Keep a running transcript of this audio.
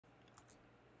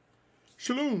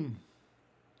Shalom.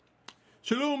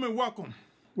 Shalom and welcome.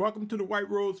 Welcome to the White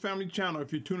Rose Family Channel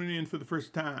if you're tuning in for the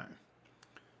first time.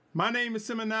 My name is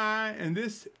Symmanayah, and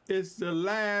this is the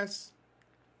last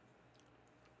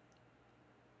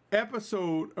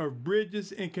episode of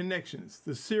Bridges and Connections,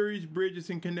 the series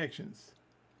Bridges and Connections.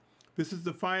 This is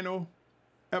the final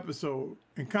episode,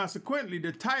 and consequently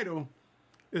the title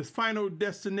is Final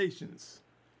Destinations.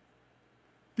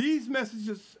 These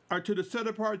messages are to the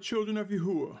set-apart children of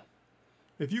Yahuah.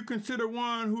 If you consider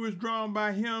one who is drawn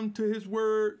by him to his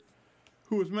word,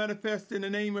 who is manifest in the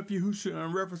name of Yahusha,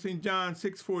 I'm referencing John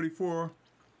 6:44.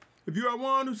 If you are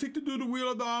one who seek to do the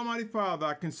will of the Almighty Father,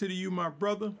 I consider you my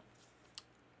brother,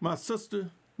 my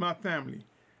sister, my family.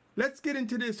 Let's get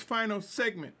into this final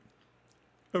segment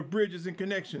of Bridges and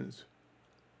Connections,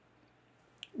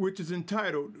 which is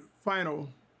entitled Final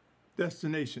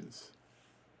Destinations.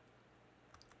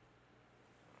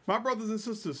 My brothers and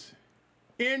sisters,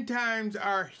 end times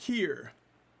are here,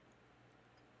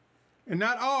 and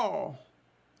not all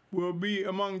will be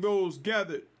among those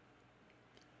gathered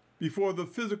before the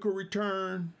physical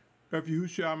return of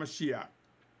Yahushua Mashyach.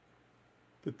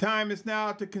 The time is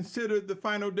now to consider the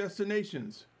final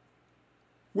destinations.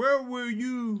 Where will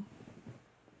you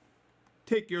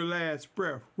take your last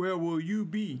breath? Where will you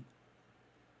be?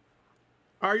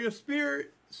 Are your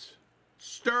spirits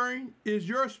stirring? Is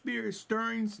your spirit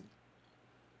stirring,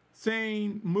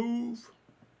 saying move?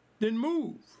 Then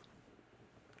move.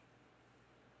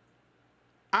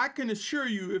 I can assure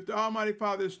you, if the Almighty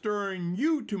Father is stirring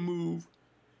you to move,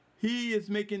 he is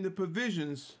making the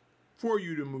provisions for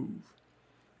you to move.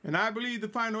 And I believe the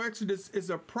final exodus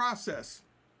is a process.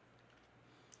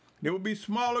 There will be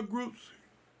smaller groups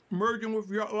merging with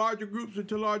larger groups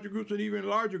into larger groups and even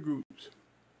larger groups.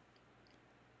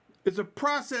 It's a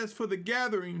process for the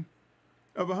gathering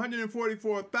of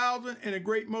 144,000 and a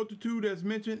great multitude as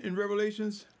mentioned in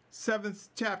Revelation's 7th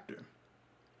chapter.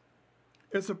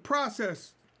 It's a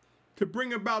process to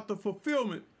bring about the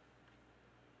fulfillment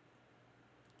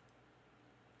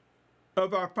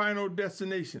of our final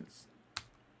destinations.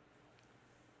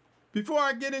 Before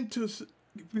I get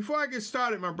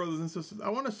started, my brothers and sisters, I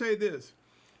want to say this.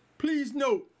 Please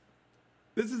note,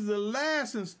 this is the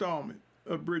last installment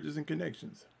of Bridges and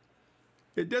Connections.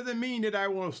 It doesn't mean that I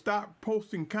will stop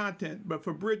posting content, but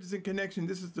for Bridges and Connections,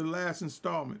 this is the last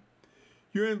installment.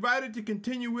 You're invited to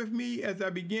continue with me as I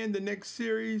begin the next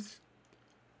series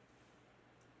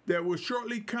that will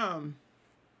shortly come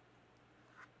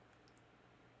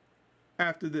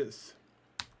after this.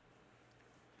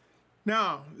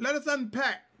 Now, let us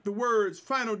unpack the words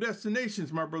final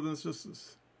destinations, my brothers and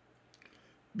sisters.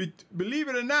 Believe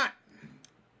it or not,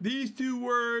 these two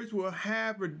words will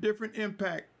have a different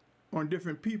impact on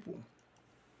different people.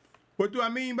 What do I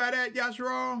mean by that,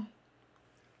 Yashar'al?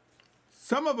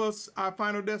 Some of us, our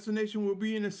final destination will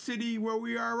be in the city where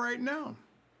we are right now,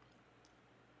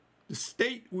 the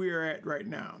state we are at right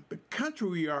now, the country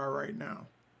we are right now.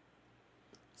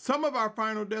 Some of our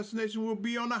final destination will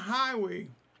be on a highway,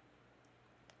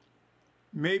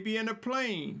 maybe in a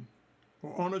plane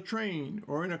or on a train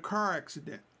or in a car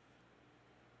accident.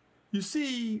 You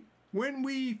see, when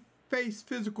we face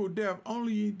physical death,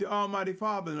 only the Almighty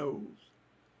Father knows.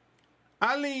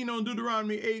 I lean on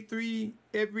Deuteronomy 8:3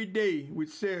 every day, which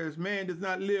says, man does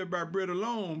not live by bread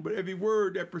alone, but every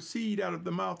word that proceeds out of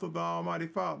the mouth of the Almighty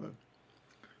Father.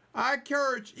 I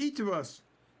encourage each of us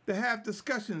to have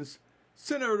discussions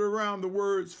centered around the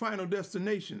words final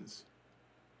destinations.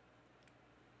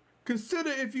 Consider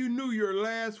if you knew your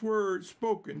last word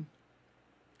spoken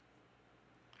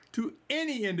to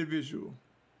any individual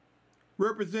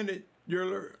represented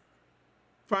your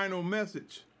final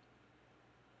message.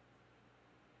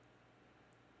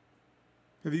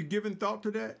 Have you given thought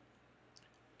to that?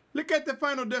 Look at the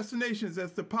final destinations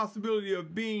as the possibility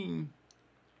of being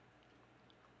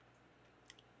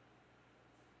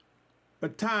a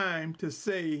time to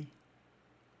say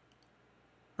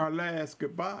our last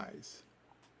goodbyes.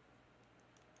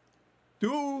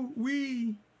 Do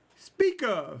we speak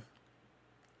of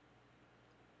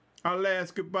our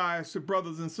last goodbyes to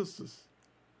brothers and sisters?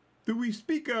 Do we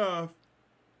speak of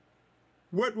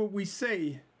what would we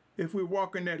say if we're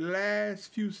walking that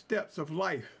last few steps of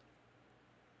life?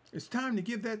 It's time to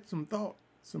give that some thought,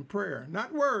 some prayer,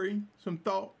 not worry, some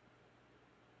thought.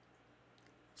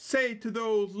 Say to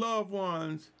those loved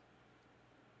ones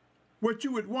what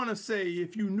you would want to say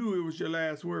if you knew it was your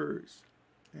last words,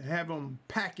 and have them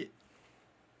pack it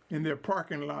in their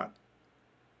parking lot,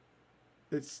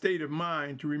 that state of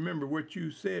mind to remember what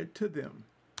you said to them.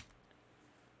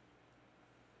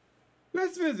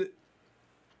 Let's visit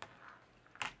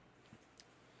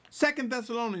 2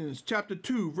 Thessalonians chapter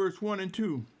 2, verse 1 and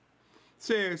 2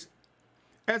 says,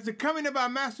 as the coming of our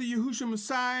Master Yahushua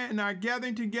Messiah and our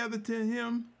gathering together to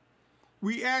him,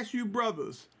 we ask you,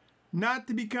 brothers, not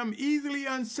to become easily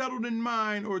unsettled in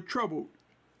mind or troubled,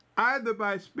 either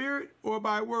by spirit or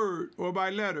by word or by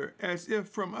letter, as if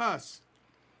from us,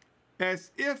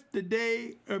 as if the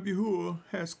day of Yahuah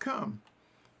has come.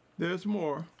 There's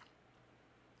more.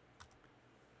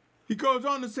 He goes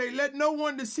on to say, let no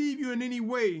one deceive you in any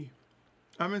way.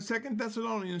 I'm in 2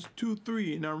 Thessalonians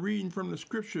 2:3, and I'm reading from the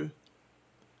scripture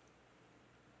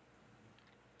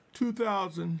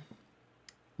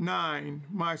 2009,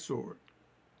 my sword.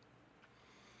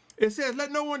 It says,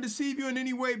 let no one deceive you in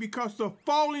any way, because the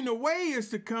falling away is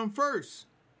to come first.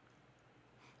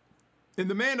 And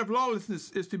the man of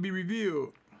lawlessness is to be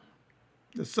revealed,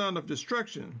 the son of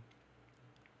destruction,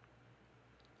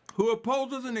 who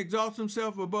opposes and exalts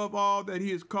himself above all that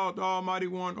he is called the Almighty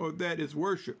One, or that is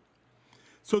worship,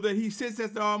 so that he sits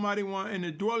as the Almighty One in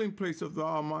the dwelling place of the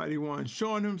Almighty One,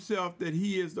 showing himself that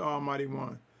he is the Almighty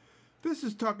One. This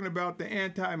is talking about the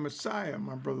anti-Messiah,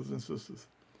 my brothers and sisters.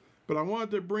 But I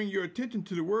wanted to bring your attention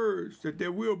to the words that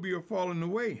there will be a falling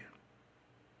away.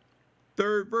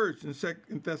 Third verse in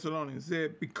 2 Thessalonians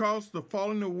said, because the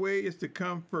falling away is to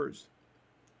come first.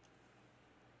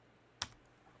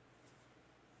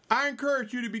 I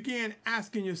encourage you to begin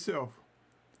asking yourself,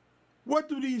 what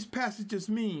do these passages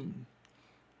mean?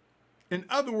 In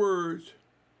other words,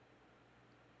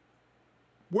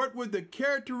 what would the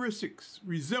characteristics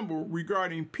resemble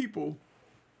regarding people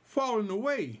falling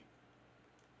away?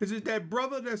 Is it that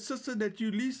brother, that sister that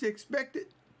you least expected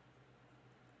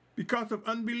because of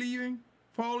unbelieving,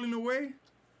 falling away?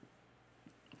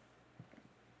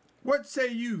 What say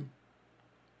you,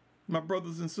 my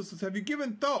brothers and sisters? Have you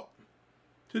given thought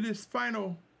to this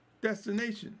final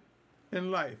destination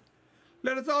in life?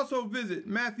 Let us also visit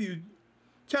Matthew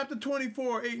chapter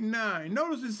 24, 8 and 9.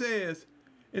 Notice it says,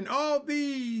 and all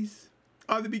these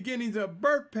are the beginnings of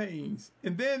birth pains,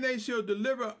 and then they shall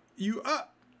deliver you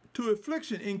up to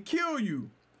affliction and kill you,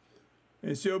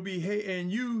 and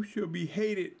you shall be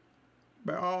hated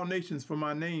by all nations for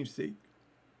my name's sake.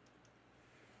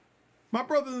 My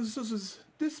brothers and sisters,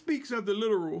 this speaks of the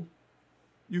literal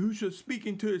Yahushua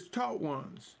speaking to his taught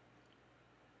ones.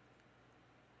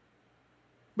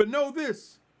 But know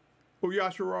this, O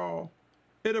Yashar'al,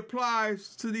 it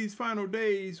applies to these final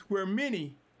days where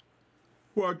many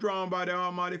who are drawn by the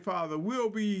Almighty Father will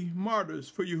be martyrs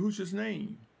for Yahushua's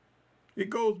name. It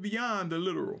goes beyond the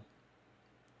literal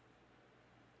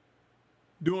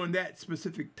during that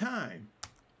specific time.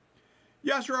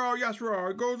 Yashar'al,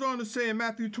 Yashar'al, it goes on to say in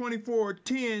Matthew 24,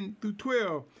 10 through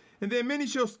 12, and then many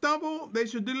shall stumble, they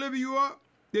shall deliver you up,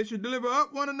 they shall deliver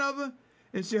up one another,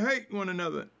 and shall hate one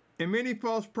another. And many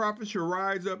false prophets shall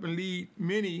rise up and lead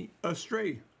many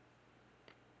astray.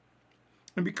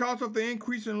 And because of the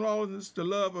increase in lawlessness, the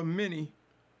love of many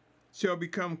shall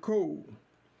become cold.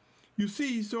 You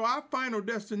see, so our final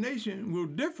destination will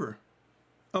differ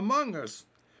among us.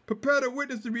 Prepare to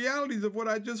witness the realities of what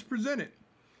I just presented.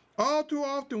 All too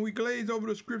often we glaze over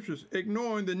the scriptures,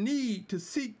 ignoring the need to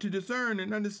seek to discern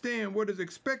and understand what is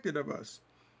expected of us.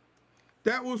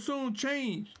 That will soon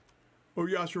change, O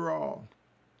Yashar'al.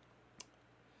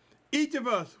 Each of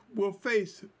us will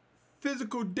face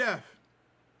physical death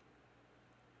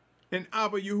in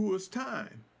Abba Yahuah's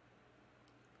time.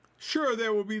 Sure,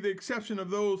 there will be the exception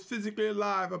of those physically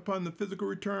alive upon the physical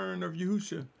return of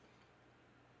Yahushua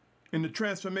and the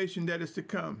transformation that is to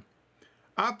come.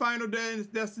 Our final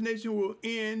destination will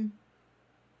end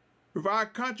with our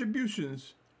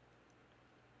contributions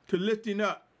to lifting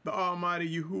up the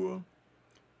Almighty Yahuah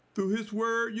through His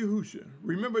Word Yahusha.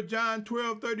 Remember John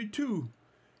 12:32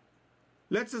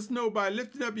 lets us know by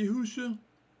lifting up Yahushua,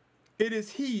 it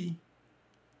is He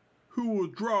who will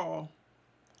draw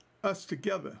us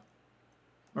together,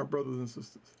 my brothers and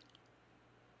sisters.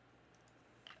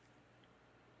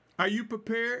 Are you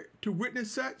prepared to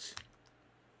witness such?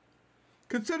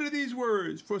 Consider these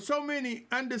words, for so many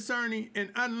undiscerning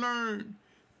and unlearned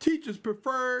teachers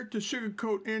prefer to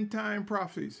sugarcoat end-time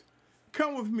prophecies.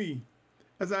 Come with me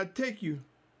as I take you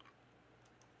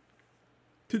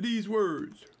to these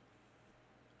words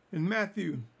in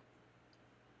Matthew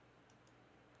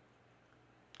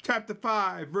chapter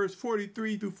 5, verse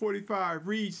 43 through 45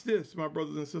 reads this, my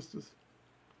brothers and sisters.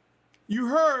 You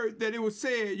heard that it was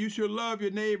said, you shall love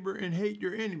your neighbor and hate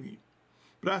your enemy.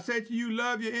 But I say to you,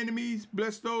 love your enemies,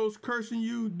 bless those cursing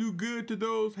you, do good to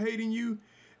those hating you,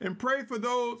 and pray for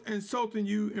those insulting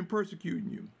you and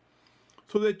persecuting you,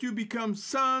 so that you become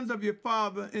sons of your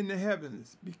Father in the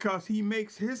heavens, because He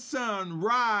makes His sun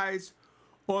rise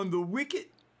on the wicked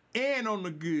and on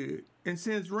the good, and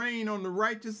sends rain on the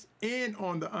righteous and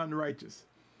on the unrighteous.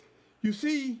 You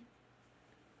see,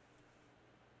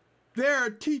 there are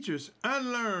teachers,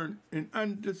 unlearned and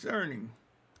undiscerning,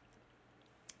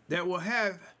 that will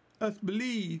have us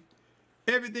believe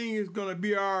everything is going to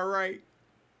be all right.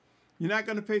 You're not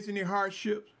going to face any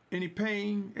hardships, any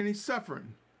pain, any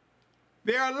suffering.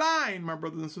 They are lying, my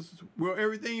brothers and sisters. Will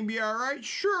everything be all right?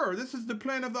 Sure, this is the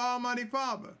plan of the Almighty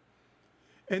Father.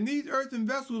 And these earthen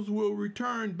vessels will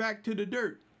return back to the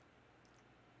dirt.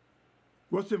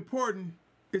 What's important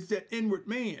is that inward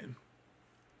man.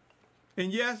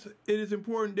 And yes, it is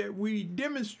important that we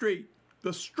demonstrate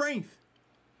the strength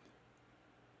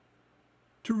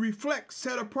to reflect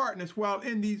set apartness while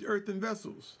in these earthen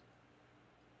vessels,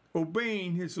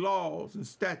 obeying his laws and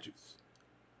statutes,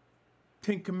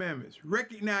 10 commandments,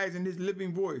 recognizing his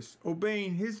living voice,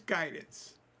 obeying his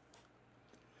guidance.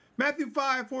 Matthew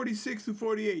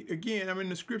 5:46-48. Again, I'm in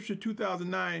the Scripture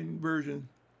 2009 version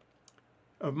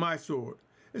of my sword.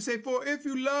 It says, "For if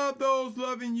you love those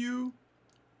loving you,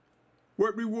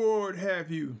 what reward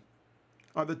have you?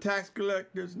 Are the tax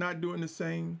collectors not doing the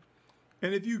same?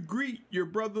 And if you greet your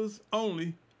brothers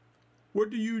only, what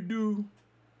do you do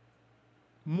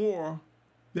more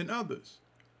than others?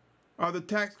 Are the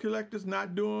tax collectors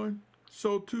not doing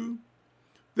so too?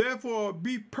 Therefore,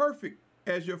 be perfect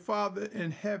as your Father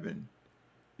in heaven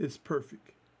is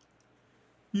perfect."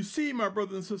 You see, my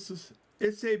brothers and sisters,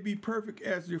 it says be perfect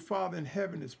as your Father in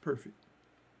heaven is perfect.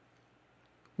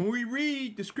 When we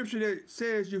read the scripture that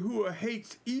says Yahuah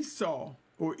hates Esau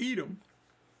or Edom,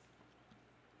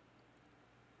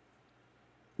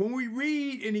 when we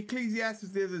read in Ecclesiastes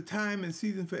there's a time and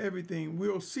season for everything,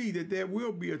 we'll see that there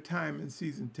will be a time and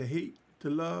season to hate,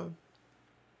 to love,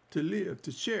 to live,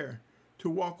 to share, to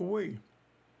walk away.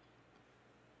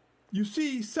 You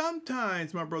see,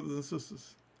 sometimes, my brothers and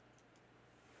sisters,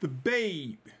 the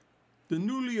babe, the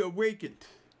newly awakened,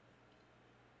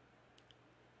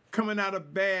 coming out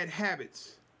of bad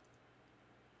habits,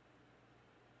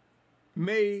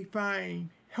 may find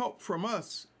help from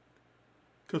us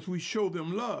because we show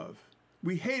them love.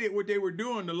 We hated what they were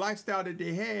doing, the lifestyle that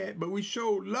they had, but we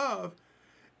showed love,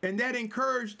 and that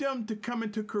encouraged them to come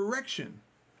into correction.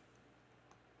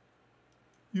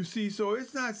 You see, so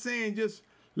it's not saying just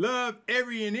love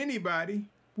every and anybody.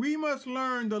 We must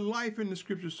learn the life in the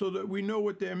scriptures so that we know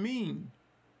what they mean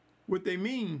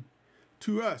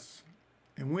to us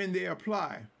and when they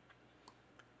apply.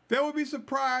 There will be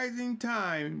surprising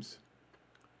times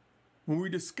when we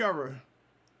discover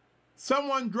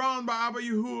someone drawn by Abba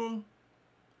Yahuah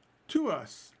to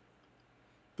us.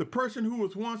 The person who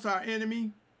was once our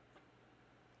enemy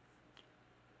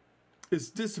is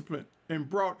disciplined and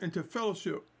brought into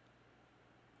fellowship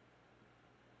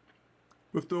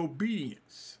with the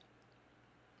obedience.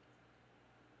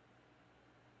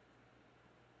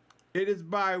 It is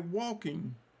by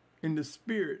walking in the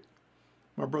Spirit,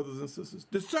 my brothers and sisters,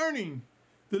 discerning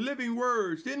the living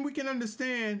words, then we can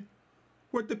understand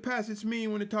what the passage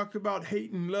means when it talks about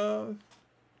hate and love.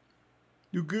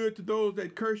 Do good to those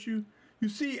that curse you. You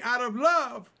see, out of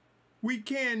love, we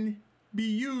can be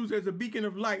used as a beacon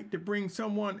of light to bring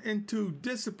someone into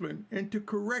discipline, into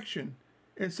correction,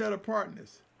 and set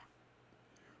apartness.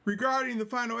 Regarding the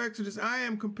final Exodus, I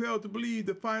am compelled to believe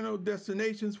the final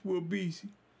destinations will be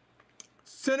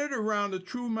centered around the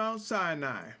true Mount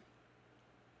Sinai.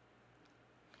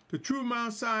 The true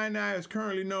Mount Sinai is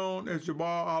currently known as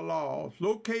Yashar'al,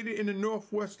 located in the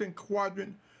northwestern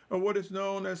quadrant of what is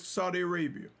known as Saudi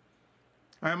Arabia.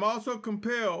 I am also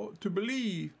compelled to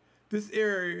believe this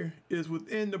area is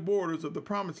within the borders of the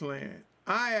Promised Land.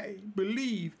 I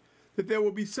believe that there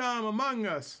will be some among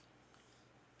us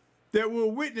that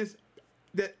will witness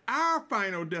that our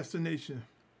final destination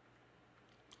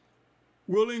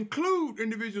will include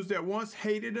individuals that once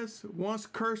hated us, once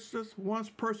cursed us, once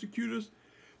persecuted us,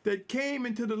 that came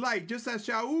into the light, just as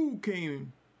Shaul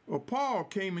came, or Paul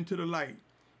came into the light.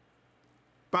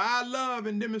 By our love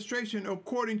and demonstration,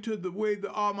 according to the way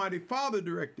the Almighty Father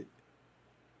directed,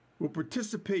 will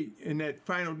participate in that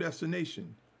final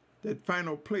destination, that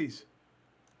final place,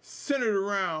 centered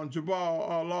around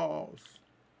Yashar'al.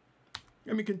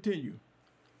 Let me continue.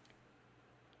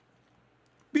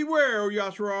 Beware, O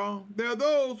Yashar'al, there are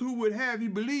those who would have you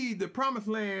believe the Promised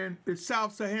Land is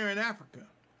Sub-Saharan Africa.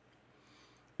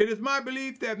 It is my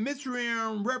belief that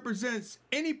Mitzrayim represents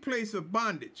any place of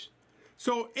bondage.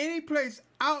 So any place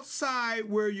outside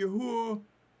where Yahuah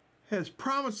has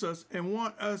promised us and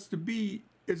want us to be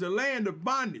is a land of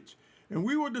bondage, and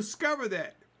we will discover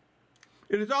that.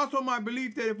 It is also my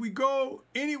belief that if we go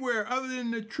anywhere other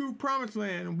than the true Promised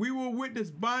Land, we will witness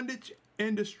bondage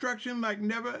and destruction like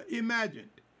never imagined.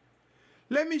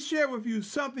 Let me share with you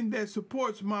something that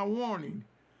supports my warning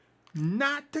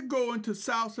not to go into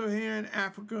Sub-Saharan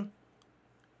Africa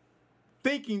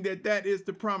thinking that that is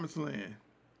the promised land.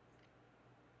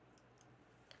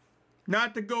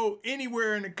 Not to go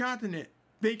anywhere in the continent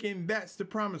thinking that's the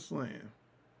promised land.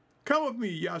 Come with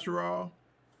me, Yashar'al.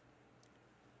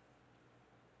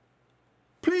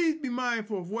 Please be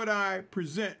mindful of what I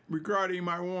present regarding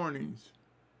my warnings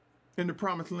in the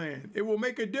promised land. It will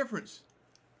make a difference.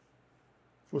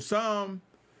 For some,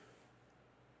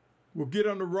 will get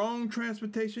on the wrong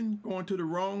transportation, going to the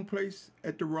wrong place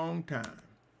at the wrong time.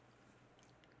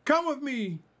 Come with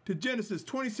me to Genesis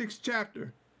 26th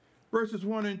chapter, verses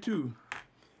 1 and 2.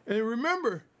 And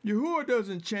remember, Yahuah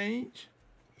doesn't change.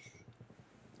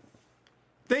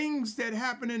 Things that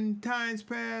happened in times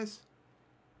past,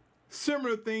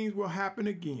 similar things will happen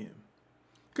again.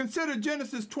 Consider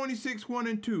Genesis 26, 1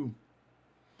 and 2.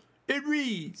 It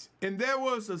reads, "And there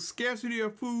was a scarcity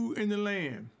of food in the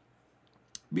land,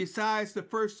 besides the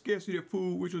first scarcity of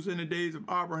food, which was in the days of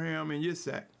Abraham and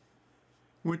Isaac,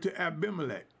 went to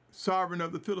Abimelech, sovereign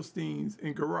of the Philistines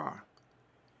in Gerar."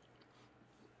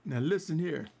 Now listen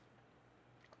here.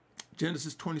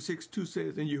 Genesis 26, 2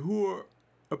 says, "And Yahuah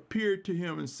appeared to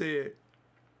him and said,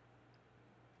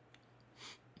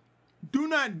 Do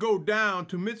not go down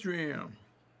to Mitzrayim.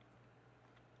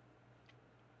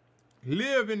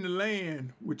 Live in the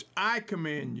land which I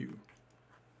command you."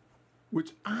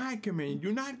 Which I command you.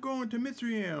 You're not going to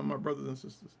Mitzrayim, my brothers and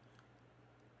sisters.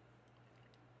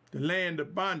 The land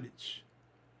of bondage.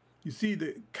 You see,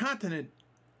 the continent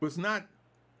was not,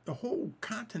 the whole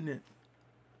continent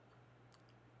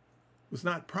was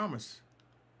not promised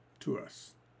to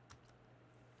us.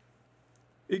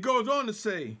 It goes on to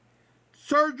say,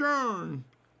 "Sojourn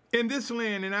in this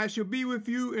land, and I shall be with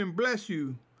you and bless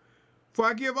you. For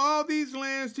I give all these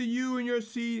lands to you and your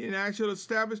seed, and I shall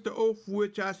establish the oath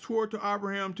which I swore to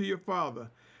Abraham, to your father.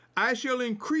 I shall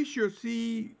increase your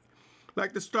seed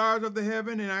like the stars of the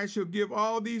heaven, and I shall give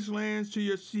all these lands to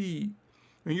your seed.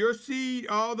 And your seed,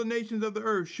 all the nations of the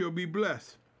earth shall be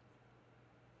blessed.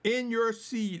 In your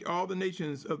seed, all the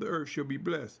nations of the earth shall be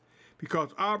blessed.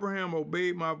 Because Abraham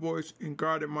obeyed my voice and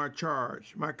guarded my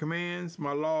charge, my commands,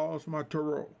 my laws, my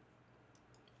Torah."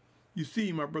 You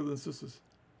see, my brothers and sisters,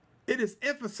 it is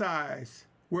emphasized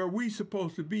where we're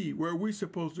supposed to be, where we're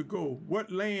supposed to go,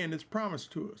 what land is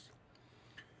promised to us.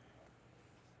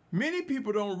 Many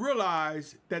people don't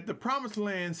realize that the promised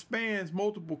land spans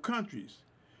multiple countries.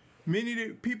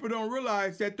 Many people don't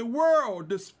realize that the world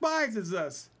despises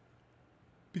us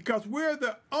because we're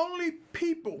the only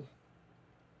people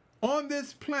on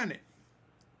this planet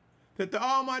that the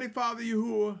Almighty Father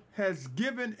Yahuah has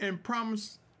given and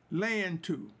promised land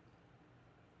to.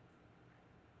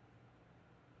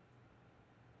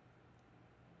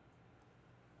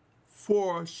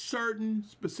 For certain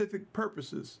specific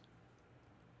purposes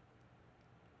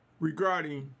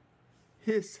regarding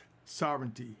his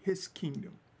sovereignty, his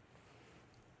kingdom.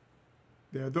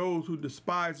 There are those who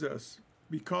despise us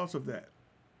because of that.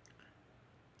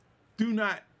 Do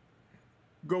not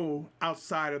go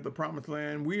outside of the promised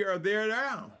land. We are there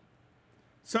now.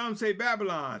 Some say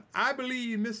Babylon. I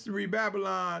believe Mystery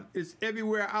Babylon is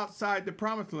everywhere outside the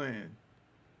promised land.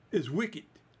 It's wicked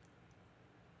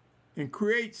and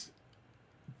creates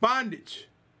bondage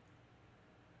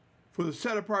for the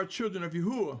set-apart children of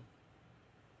Yahuah.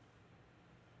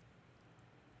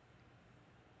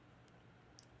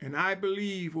 And I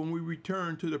believe when we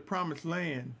return to the promised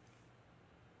land,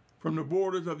 from the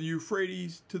borders of the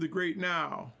Euphrates to the Great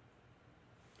Nile,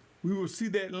 we will see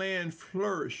that land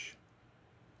flourish.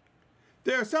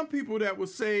 There are some people that will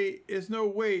say there's no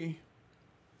way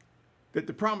that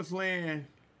the promised land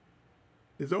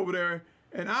is over there.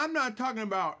 And I'm not talking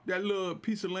about that little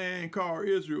piece of land called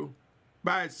Israel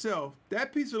by itself.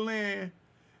 That piece of land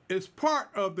is part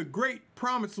of the great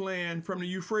promised land from the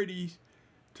Euphrates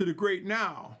to the Great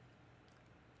Nile.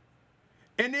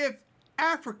 And if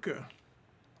Africa,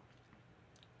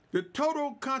 the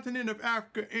total continent of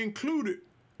Africa included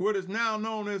what is now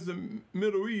known as the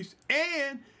Middle East,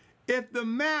 and if the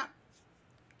map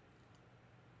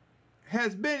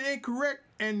has been incorrect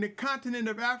and the continent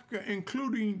of Africa,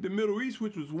 including the Middle East,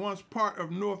 which was once part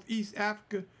of Northeast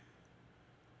Africa,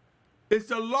 it's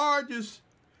the largest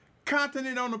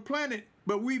continent on the planet,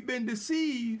 but we've been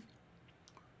deceived.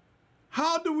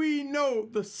 How do we know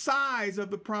the size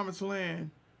of the promised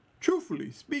land,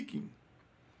 truthfully speaking?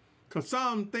 Because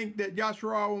some think that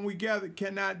Yashar'al, when we gather,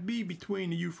 cannot be between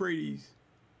the Euphrates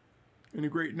and the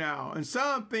Great Nile. And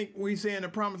some think we say in the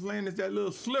promised land is that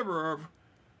little sliver of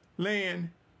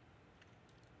land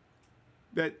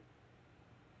that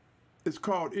is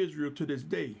called Israel to this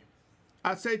day.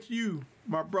 I say to you,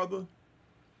 my brother,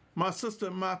 my sister,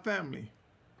 and my family,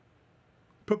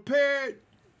 prepare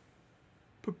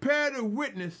to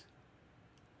witness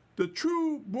the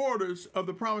true borders of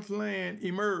the promised land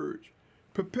emerge.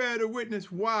 Prepare to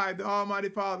witness why the Almighty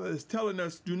Father is telling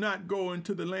us do not go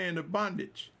into the land of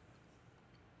bondage.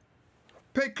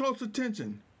 Pay close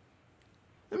attention.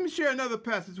 Let me share another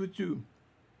passage with you,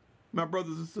 my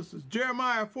brothers and sisters.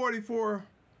 Jeremiah 44,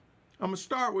 I'm going to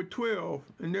start with 12,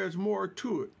 and there's more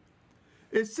to it.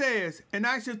 It says, "And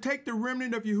I shall take the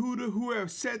remnant of Yehudah who have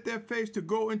set their face to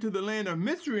go into the land of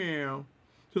Mizraim,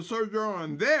 to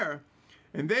sojourn there,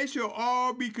 and they shall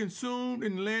all be consumed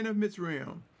in the land of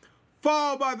Mizraim,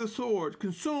 fall by the sword,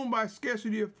 consumed by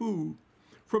scarcity of food.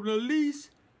 From the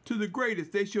least to the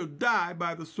greatest they shall die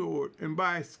by the sword and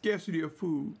by scarcity of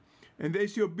food. And they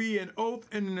shall be an oath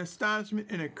and an astonishment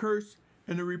and a curse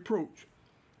and a reproach."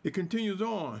 It continues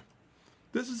on.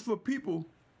 This is for people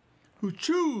who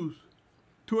choose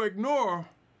to ignore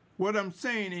what I'm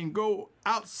saying and go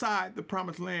outside the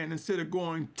promised land instead of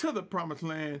going to the promised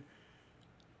land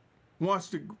once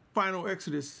the final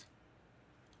Exodus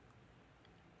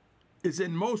is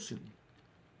in motion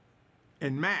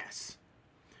en masse.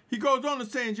 He goes on to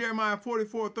say in Jeremiah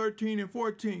 44, 13 and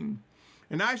 14,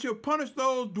 "And I shall punish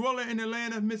those dwelling in the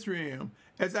land of Mizraim,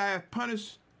 as I have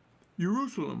punished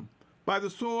Jerusalem, by the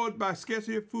sword, by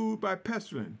scarcity of food, by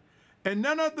pestilence. And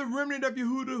none of the remnant of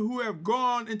Yehudah who have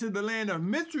gone into the land of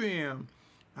Mizraim,"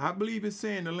 I believe it's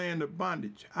saying the land of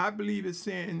bondage. I believe it's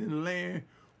saying in the land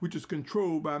which is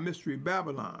controlled by Mystery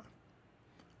Babylon,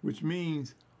 which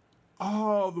means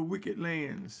all the wicked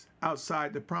lands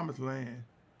outside the promised land,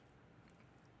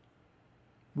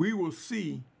 we will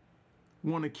see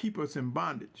want to keep us in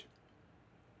bondage.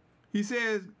 He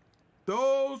says,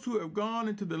 "Those who have gone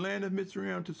into the land of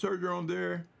Mizraim to sojourn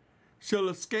there shall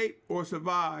escape or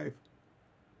survive."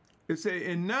 It says,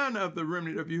 "And none of the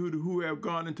remnant of Yehudah who have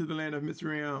gone into the land of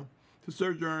Mizraim to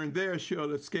sojourn there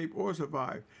shall escape or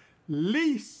survive,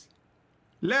 lest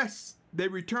they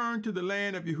return to the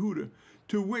land of Yehudah,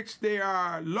 to which they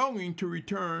are longing to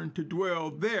return to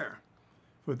dwell there.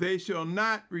 For they shall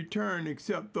not return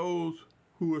except those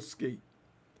who escape."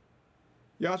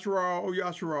 Yashar'al, oh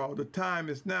Yashar'al, the time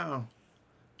is now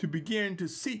to begin to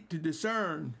seek to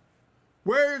discern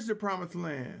where is the promised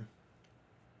land.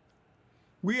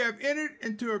 We have entered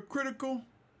into a critical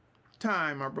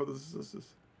time, my brothers and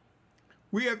sisters.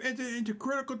 We have entered into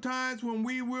critical times when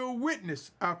we will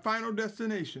witness our final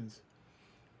destinations.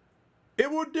 It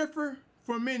will differ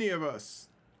for many of us.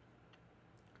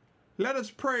 Let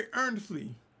us pray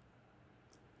earnestly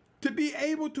to be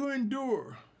able to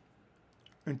endure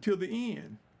until the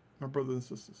end, my brothers and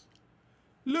sisters.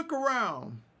 Look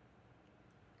around.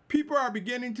 People are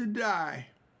beginning to die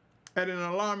at an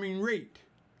alarming rate.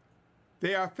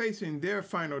 They are facing their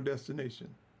final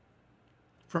destination.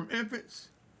 From infants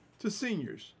to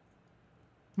seniors,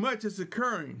 much is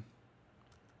occurring.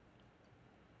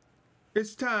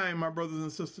 It's time, my brothers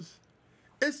and sisters.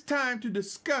 It's time to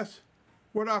discuss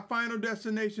what our final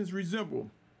destinations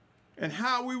resemble and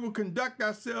how we will conduct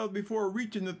ourselves before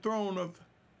reaching the throne of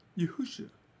Yahushua.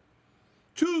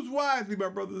 Choose wisely, my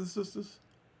brothers and sisters,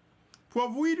 for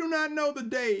if we do not know the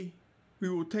day we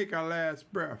will take our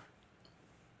last breath,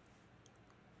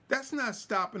 that's not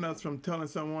stopping us from telling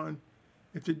someone,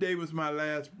 if today was my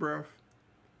last breath,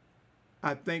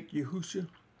 I thank Yahushua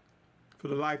for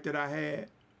the life that I had.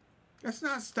 That's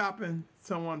not stopping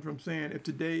someone from saying, if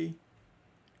today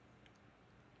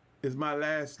is my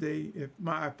last day, if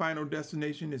my final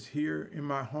destination is here in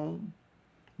my home,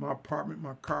 my apartment,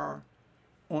 my car,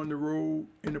 on the road,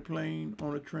 in a plane,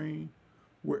 on a train,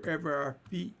 wherever our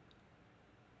feet,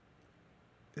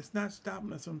 it's not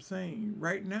stopping us from saying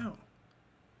right now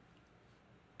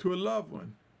to a loved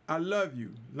one, I love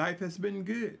you. Life has been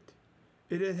good.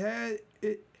 It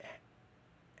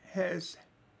has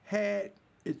had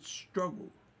its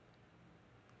struggle.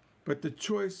 But the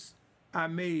choice I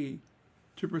made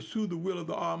to pursue the will of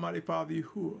the Almighty Father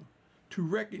Yahuah, to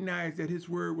recognize that his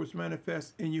word was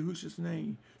manifest in Yahushua's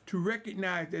name, to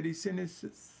recognize that he sent his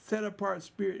set-apart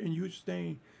spirit in Yahushua's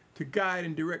name to guide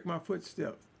and direct my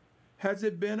footsteps. Has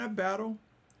it been a battle?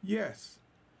 Yes.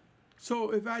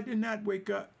 So if I did not wake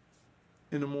up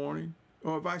in the morning,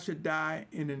 or if I should die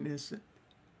in an instant,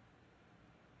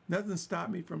 nothing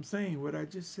stopped me from saying what I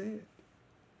just said.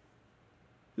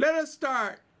 Let us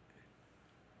start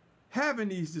having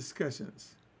these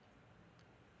discussions.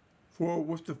 For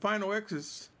with the final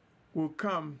exodus will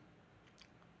come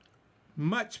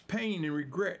much pain and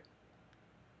regret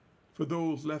for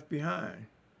those left behind,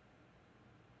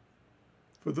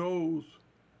 for those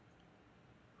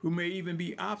who may even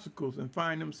be obstacles and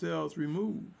find themselves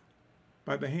removed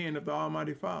by the hand of the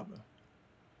Almighty Father.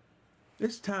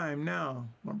 It's time now,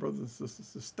 my brothers and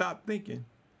sisters, to stop thinking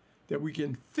that we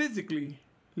can physically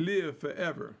live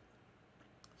forever.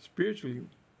 Spiritually,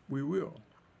 we will.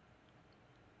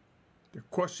 The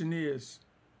question is,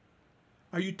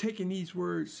 are you taking these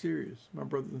words serious, my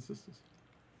brothers and sisters?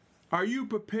 Are you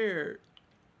prepared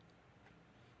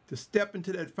to step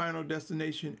into that final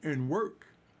destination and work?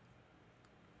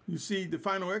 You see, the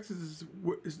final exodus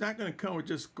is not going to come with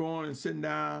just going and sitting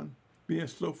down, being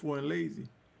slothful and lazy.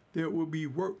 There will be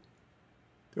work.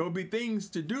 There will be things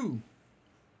to do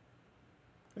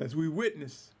as we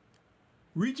witness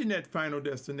reaching that final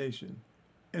destination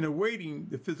and awaiting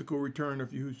the physical return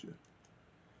of Yahushua.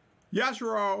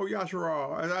 Yashar'al, oh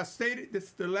Yashar'al. As I stated, this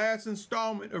is the last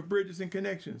installment of Bridges and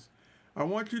Connections. I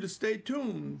want you to stay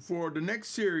tuned for the next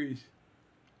series.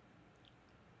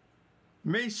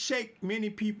 May shake many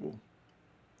people,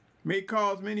 may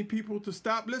cause many people to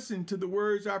stop listening to the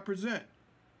words I present.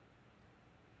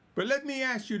 But let me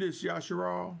ask you this,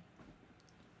 Yashar'al.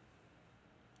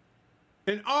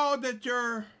 In all that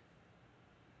your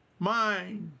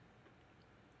mind,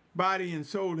 body, and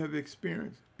soul have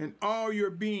experienced, in all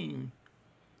your being,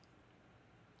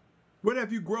 what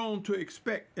have you grown to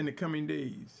expect in the coming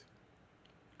days?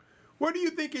 What do you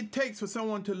think it takes for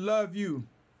someone to love you,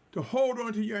 to hold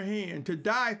on to your hand, to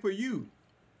die for you?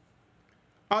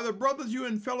 Are the brothers you're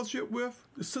in fellowship with,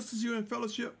 the sisters you're in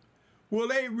fellowship, will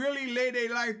they really lay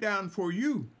their life down for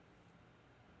you?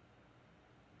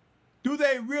 Do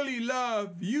they really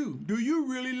love you? Do you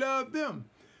really love them?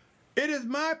 It is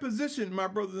my position, my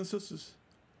brothers and sisters,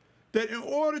 that in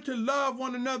order to love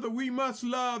one another, we must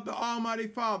love the Almighty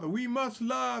Father. We must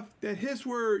love that His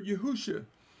Word Yahusha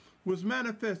was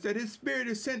manifest, that His Spirit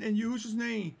is sent in Yahusha's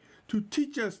name to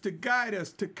teach us, to guide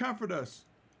us, to comfort us,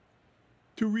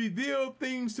 to reveal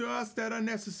things to us that are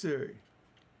necessary,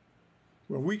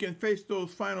 where we can face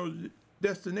those final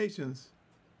destinations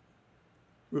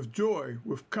with joy,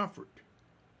 with comfort.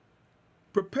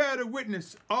 Prepare to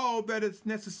witness all that is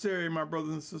necessary, my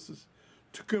brothers and sisters,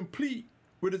 to complete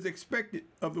what is expected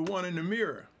of the one in the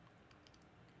mirror.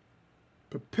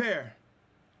 Prepare.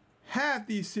 Have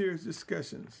these serious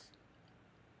discussions.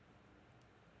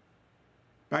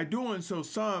 By doing so,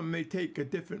 some may take a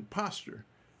different posture,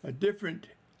 a different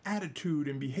attitude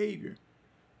and behavior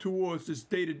towards this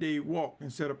day-to-day walk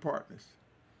and set apartness.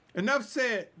 Enough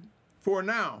said for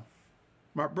now,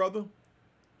 my brother,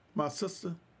 my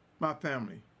sister, my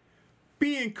family.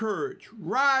 Be encouraged,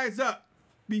 rise up,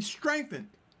 be strengthened,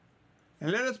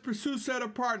 and let us pursue set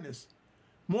apartness.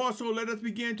 More so, let us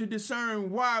begin to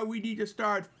discern why we need to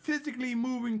start physically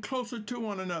moving closer to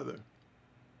one another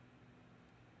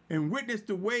and witness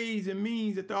the ways and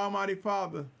means that the Almighty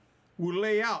Father will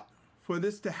lay out for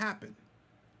this to happen.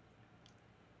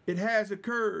 It has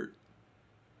occurred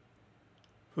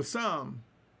for some,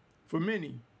 for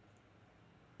many,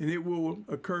 and it will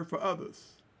occur for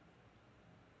others.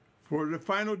 For the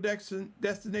final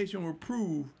destination will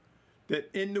prove that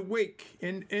in the wake,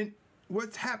 in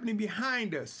what's happening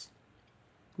behind us,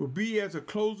 will be as a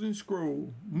closing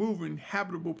scroll, moving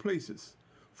habitable places,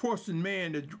 forcing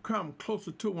man to come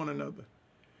closer to one another.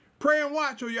 Pray and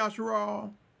watch, O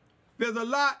Yashar'al. There's a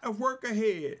lot of work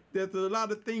ahead. There's a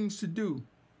lot of things to do.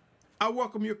 I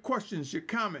welcome your questions, your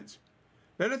comments.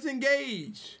 Let us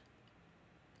engage.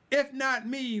 If not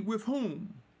me, with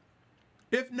whom?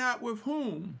 If not with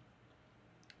whom?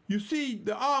 You see,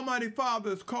 the Almighty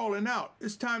Father is calling out.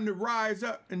 It's time to rise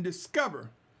up and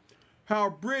discover how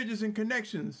Bridges and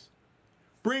Connections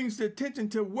brings the attention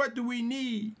to what do we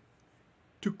need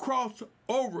to cross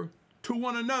over to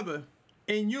one another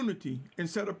in unity and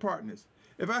set apartness.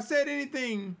 If I said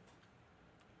anything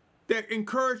that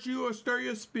encouraged you or stir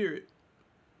your spirit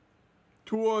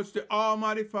towards the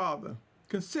Almighty Father,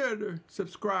 consider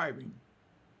subscribing.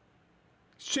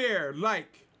 Share,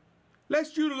 like.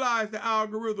 Let's utilize the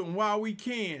algorithm while we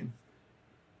can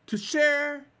to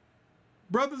share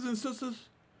brothers and sisters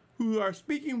who are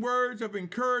speaking words of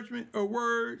encouragement or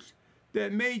words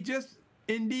that may just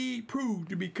indeed prove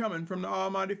to be coming from the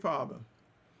Almighty Father.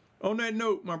 On that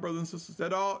note, my brothers and sisters,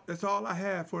 that's all I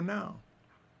have for now.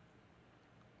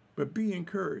 But be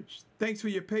encouraged. Thanks for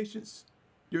your patience,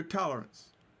 your tolerance.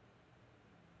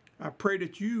 I pray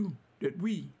that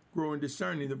we grow in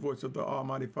discerning the voice of the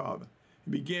Almighty Father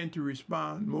and begin to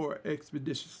respond more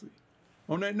expeditiously.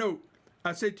 On that note,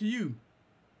 I say to you,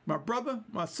 my brother,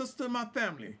 my sister, my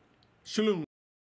family, Shalom.